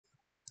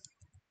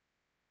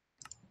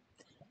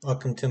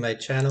Welcome to my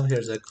channel.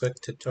 Here's a quick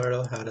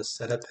tutorial how to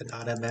set up an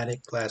automatic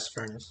blast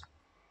furnace.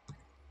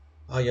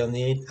 All you'll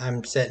need,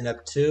 I'm setting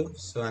up two,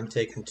 so I'm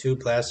taking two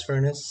blast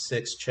furnace,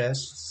 6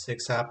 chests,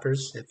 6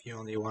 hoppers. If you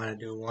only want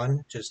to do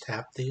one, just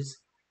half these.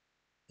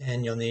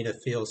 And you'll need a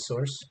fuel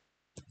source.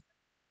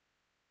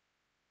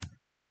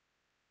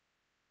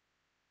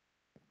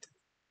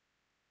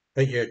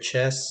 Put your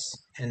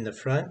chests in the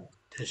front,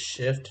 just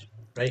shift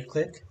right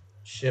click,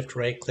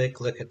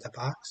 look at the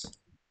box.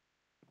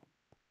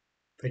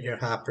 Put your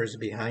hoppers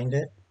behind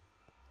it,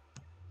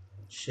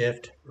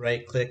 shift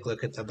right click,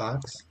 look at the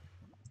box.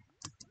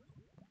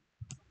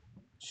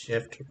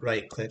 Shift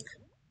right click.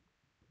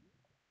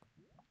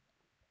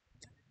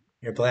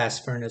 Your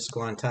blast furnace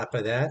go on top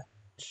of that,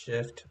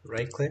 shift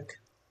right click,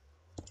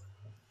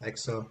 like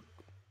so.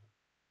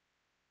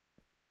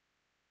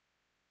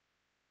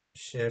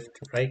 Shift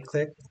right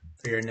click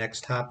for your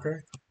next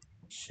hopper,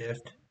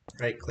 shift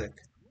right click.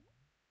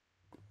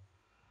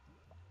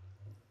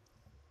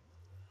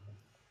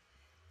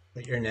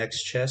 Put your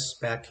next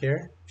chest back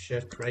here,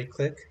 shift right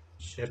click,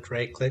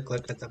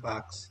 look at the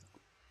box.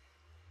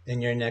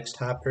 Then your next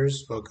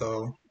hoppers will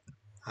go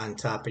on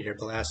top of your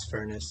blast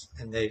furnace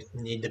and they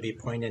need to be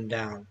pointing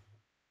down.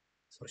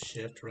 So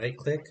shift right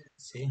click,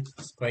 see,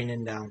 it's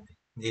pointing down.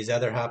 These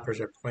other hoppers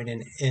are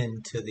pointing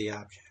into the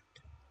object,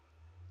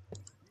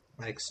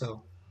 like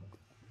so.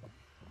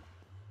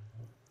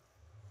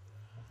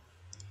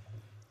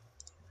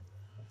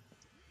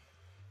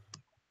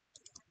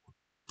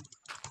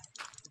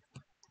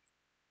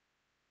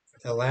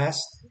 For the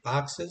last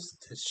boxes,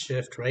 just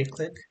shift right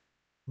click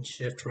and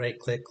shift right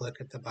click, look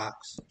at the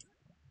box.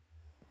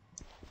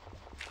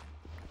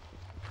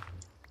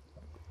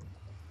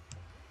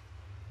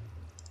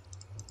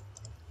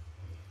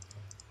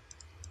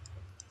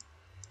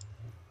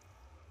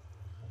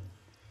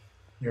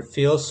 Your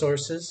fuel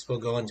sources will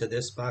go into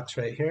this box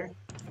right here.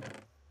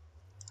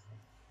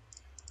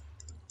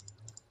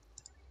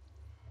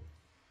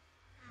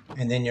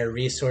 And then your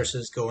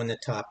resources go in the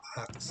top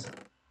box.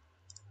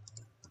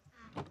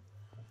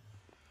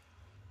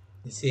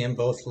 You see them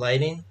both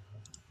lighting?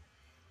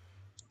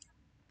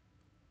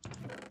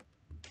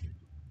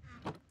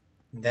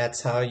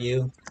 That's how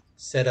you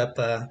set up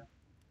a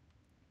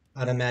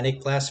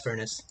automatic blast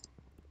furnace.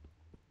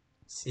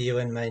 See you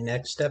in my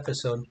next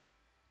episode.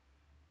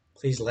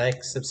 Please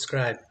like,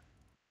 subscribe.